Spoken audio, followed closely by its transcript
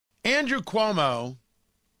Andrew Cuomo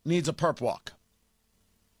needs a perp walk.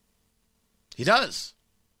 He does.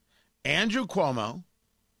 Andrew Cuomo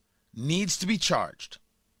needs to be charged.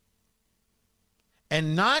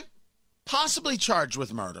 And not possibly charged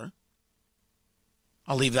with murder.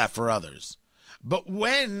 I'll leave that for others. But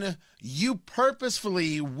when you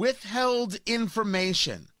purposefully withheld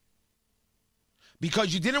information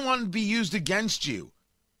because you didn't want it to be used against you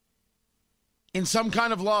in some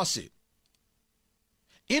kind of lawsuit,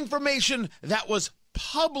 information that was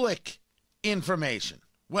public information,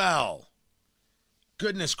 well,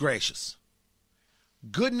 goodness gracious.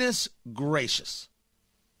 Goodness gracious.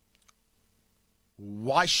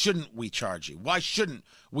 Why shouldn't we charge you? Why shouldn't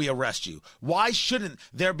we arrest you? Why shouldn't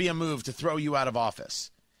there be a move to throw you out of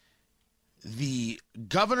office? The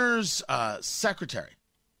governor's secretary,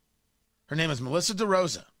 her name is Melissa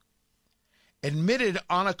DeRosa, admitted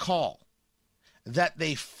on a call that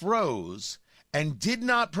they froze and did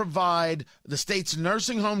not provide the state's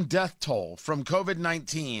nursing home death toll from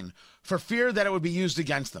COVID-19 for fear that it would be used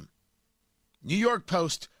against them. New York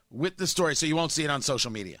Post with the story, so you won't see it on social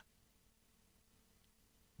media.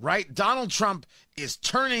 Right? Donald Trump is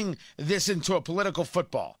turning this into a political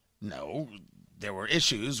football. No, there were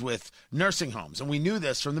issues with nursing homes, and we knew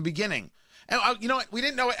this from the beginning. And you know what? We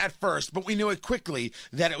didn't know it at first, but we knew it quickly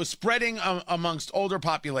that it was spreading amongst older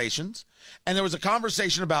populations. And there was a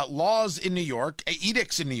conversation about laws in New York,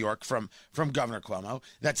 edicts in New York from Governor Cuomo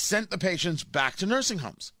that sent the patients back to nursing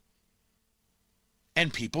homes.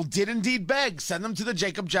 And people did indeed beg, send them to the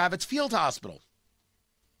Jacob Javits Field Hospital.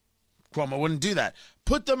 Cuomo wouldn't do that.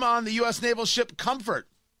 Put them on the U.S. naval ship Comfort.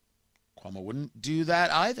 Cuomo wouldn't do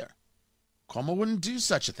that either. Cuomo wouldn't do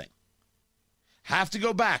such a thing. Have to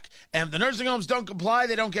go back. And if the nursing homes don't comply,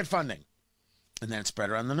 they don't get funding. And then it spread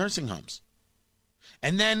around the nursing homes.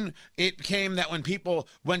 And then it came that when people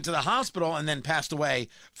went to the hospital and then passed away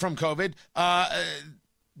from COVID,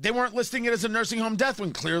 they weren't listing it as a nursing home death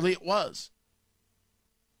when clearly it was.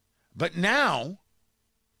 But now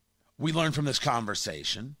we learn from this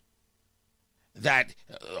conversation that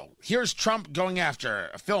here's Trump going after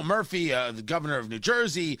Phil Murphy, the governor of New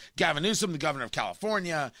Jersey, Gavin Newsom, the governor of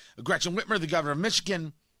California, Gretchen Whitmer, the governor of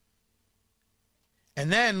Michigan, and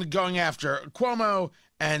then going after Cuomo.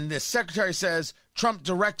 And the secretary says Trump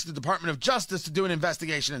directs the Department of Justice to do an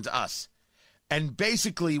investigation into us. And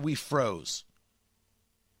basically we froze.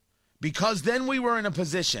 Because then we were in a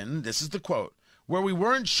position, this is the quote, where we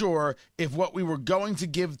weren't sure if what we were going to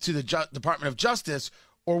give to the Department of Justice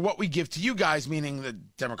or what we give to you guys, meaning the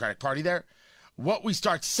Democratic Party there, what we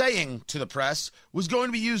start saying to the press was going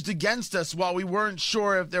to be used against us while we weren't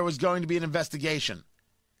sure if there was going to be an investigation.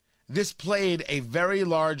 This played a very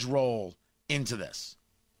large role into this.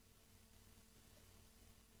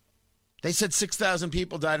 They said 6,000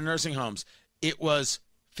 people died in nursing homes. It was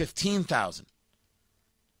 15,000.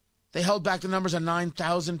 They held back the numbers on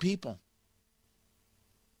 9,000 people.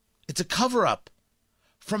 It's a cover-up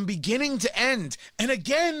from beginning to end. And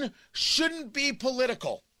again, shouldn't be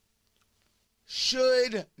political.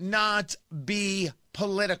 Should not be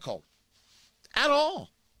political at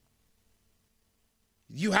all.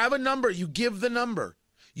 You have a number, you give the number.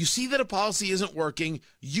 You see that a policy isn't working,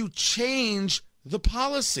 you change the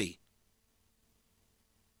policy.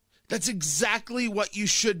 That's exactly what you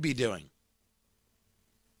should be doing.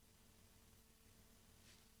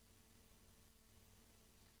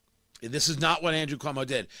 This is not what Andrew Cuomo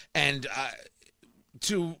did. And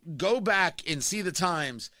to go back and see the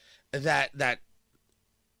times that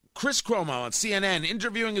Chris Cuomo on CNN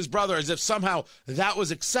interviewing his brother as if somehow that was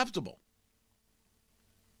acceptable.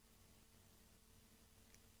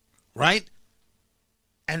 Right?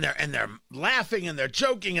 And they're laughing and they're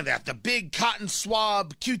joking and they have the big cotton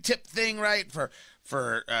swab Q-tip thing, right, for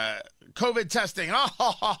COVID testing.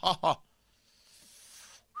 Oh,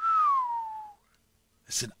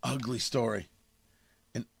 it's an ugly story.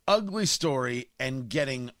 An ugly story and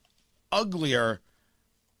getting uglier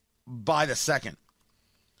by the second.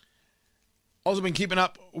 Also been keeping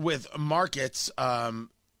up with markets.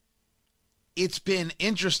 It's been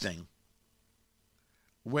interesting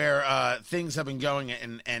where things have been going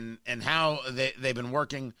and how they've been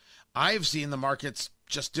working. I've seen the markets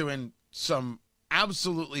just doing some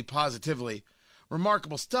absolutely positively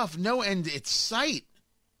remarkable stuff. No end in sight,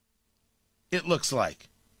 it looks like.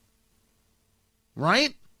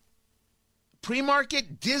 Right?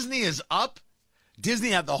 Pre-market, Disney is up. Disney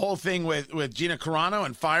had the whole thing with Gina Carano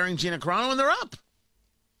and firing Gina Carano, and they're up.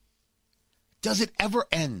 Does it ever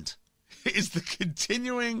end? Is the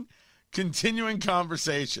continuing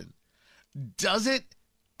conversation. Does it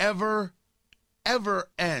ever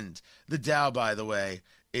end? The Dow, by the way,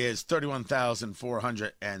 is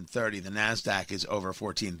 31,430. The NASDAQ is over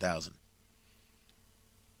 14,000.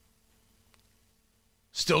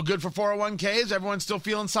 Still good for 401ks? Everyone's still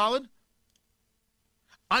feeling solid?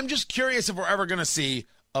 I'm just curious if we're ever going to see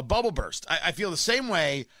a bubble burst. I feel the same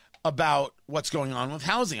way about what's going on with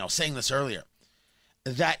housing. I was saying this earlier,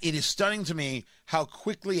 that it is stunning to me how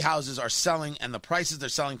quickly houses are selling and the prices they're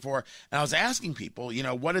selling for. And I was asking people,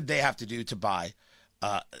 what did they have to do to buy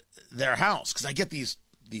their house? Because I get these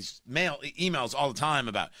emails all the time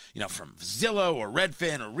about, from Zillow or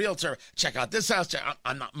Redfin or Realtor, check out this house.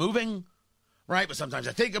 I'm not moving, right? But sometimes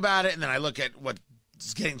I think about it and then I look at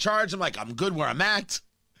what's getting charged. I'm like, I'm good where I'm at.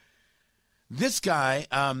 This guy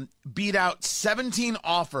beat out 17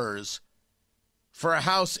 offers for a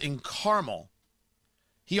house in Carmel.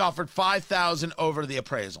 He offered $5,000 over the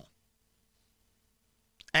appraisal.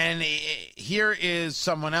 And here is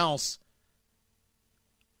someone else,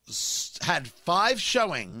 had 5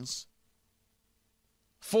 showings,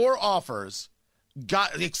 4 offers,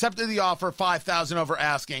 accepted the offer, $5,000 over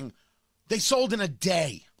asking. They sold in a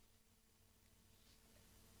day.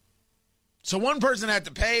 So one person had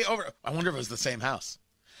to pay over. I wonder if it was the same house.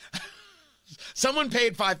 Someone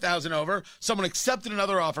paid $5,000 over. Someone accepted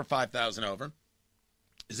another offer, $5,000 over.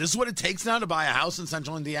 Is this what it takes now to buy a house in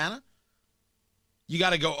central Indiana? You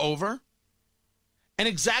got to go over? And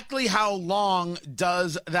exactly how long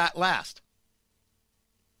does that last?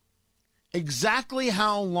 Exactly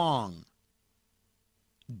how long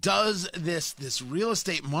does this real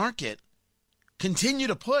estate market continue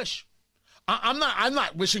to push? I'm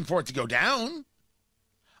not wishing for it to go down.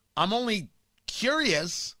 I'm only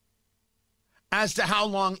curious as to how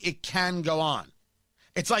long it can go on.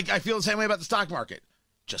 It's like I feel the same way about the stock market.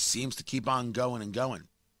 Just seems to keep on going and going.